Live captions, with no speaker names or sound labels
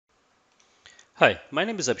Hi, my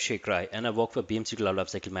name is Abhishek Rai and I work for BMC Cloud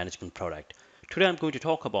Lifecycle Management product. Today I'm going to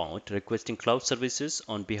talk about requesting cloud services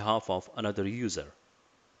on behalf of another user.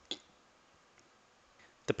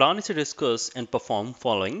 The plan is to discuss and perform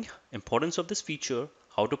following: importance of this feature,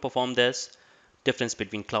 how to perform this, difference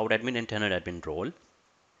between cloud admin and tenant admin role.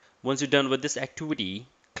 Once you're done with this activity,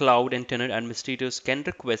 cloud and tenant administrators can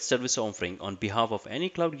request service offering on behalf of any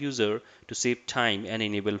cloud user to save time and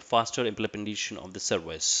enable faster implementation of the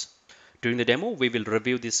service. During the demo, we will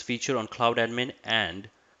review this feature on Cloud Admin and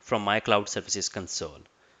from my Cloud Services console.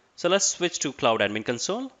 So let's switch to Cloud Admin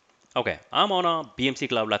console. Okay, I'm on a BMC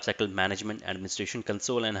Cloud Lifecycle Management Administration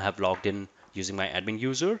console and I have logged in using my admin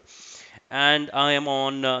user. And I am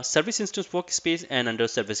on Service Instance Workspace and under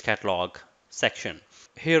Service Catalog section.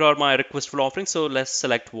 Here are my requestable offerings. So let's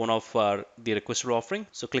select one of the requestable offering.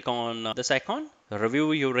 So click on this icon,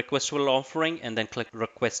 review your requestable offering, and then click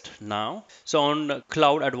request now. So on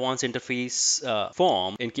Cloud Advanced Interface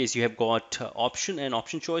form, in case you have got option and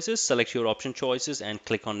option choices, select your option choices and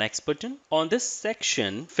click on next button. On this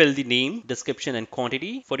section, fill the name, description, and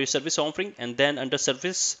quantity for your service offering. And then under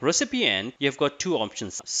service recipient, you have got two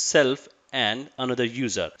options: self and another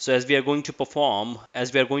user. So as we are going to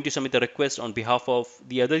submit the request on behalf of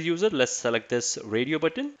the other user, let's select this radio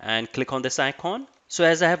button and click on this icon. So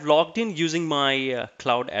as I have logged in using my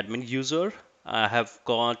cloud admin user, I have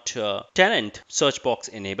got tenant search box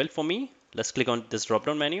enabled for me. Let's click on this drop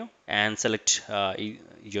down menu and select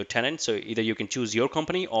your tenant. So either you can choose your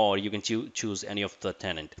company or you can choose any of the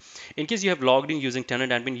tenant. In case you have logged in using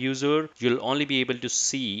tenant admin user, you'll only be able to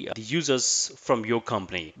see the users from your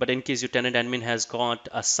company. But in case your tenant admin has got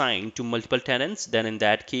assigned to multiple tenants, then in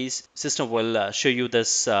that case, system will show you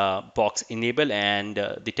this box enable, and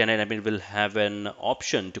the tenant admin will have an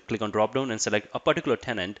option to click on drop down and select a particular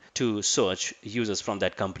tenant to search users from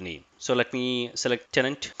that company. So let me select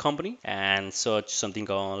tenant company and search something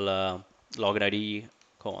called login ID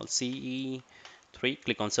called CE3.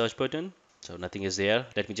 Click on search button. So nothing is there.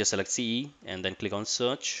 Let me just select CE and then click on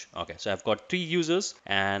search. Okay, so I've got 3 users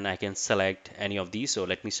and I can select any of these. So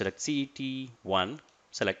let me select CET1.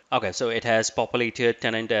 Select. Okay, so it has populated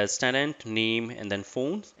tenant as tenant, name, and then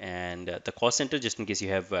phone, and the cost center, just in case you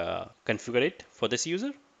have configured it for this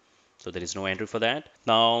user. So there is no entry for that.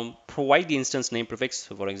 Now provide the instance name prefix.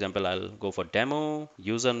 So for example, I'll go for demo,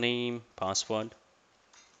 username, password,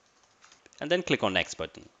 and then click on next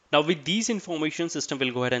button. Now with these information, system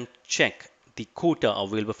will go ahead and check the quota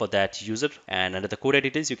available for that user, and under the quota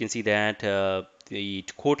details you can see that the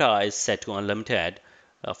quota is set to unlimited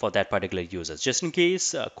for that particular user. Just in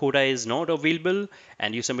case quota is not available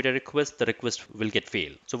and you submit a request, the request will get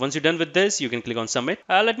failed. So once you're done with this, you can click on submit.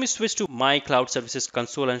 Let me switch to my cloud services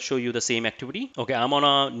console and show you the same activity. Okay, I'm on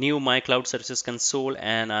a new my cloud services console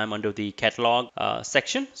and I'm under the catalog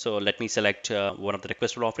section. So let me select one of the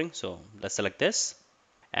requestable offerings. So let's select this.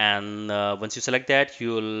 And once you select that,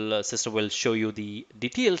 your system will show you the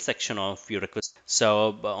detailed section of your request.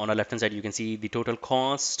 So on the left hand side you can see the total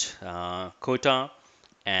cost, quota,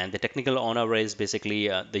 and the technical owner is basically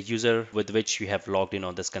the user with which you have logged in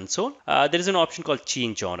on this console. There is an option called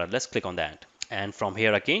change owner. Let's click on that, and from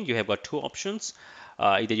here again you have got two options.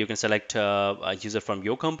 Either you can select a user from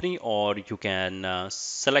your company, or you can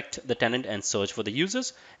select the tenant and search for the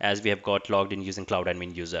users, as we have got logged in using cloud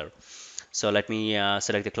admin user. So let me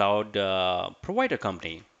select the cloud provider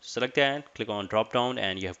company. Select that, click on drop down,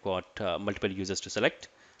 and you have got multiple users to select.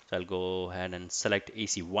 So I'll go ahead and select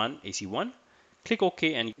AC1. Click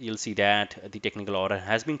OK, and you'll see that the technical order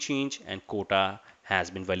has been changed and quota has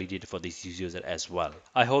been validated for this user as well.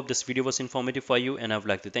 I hope this video was informative for you, and I would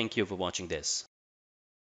like to thank you for watching this.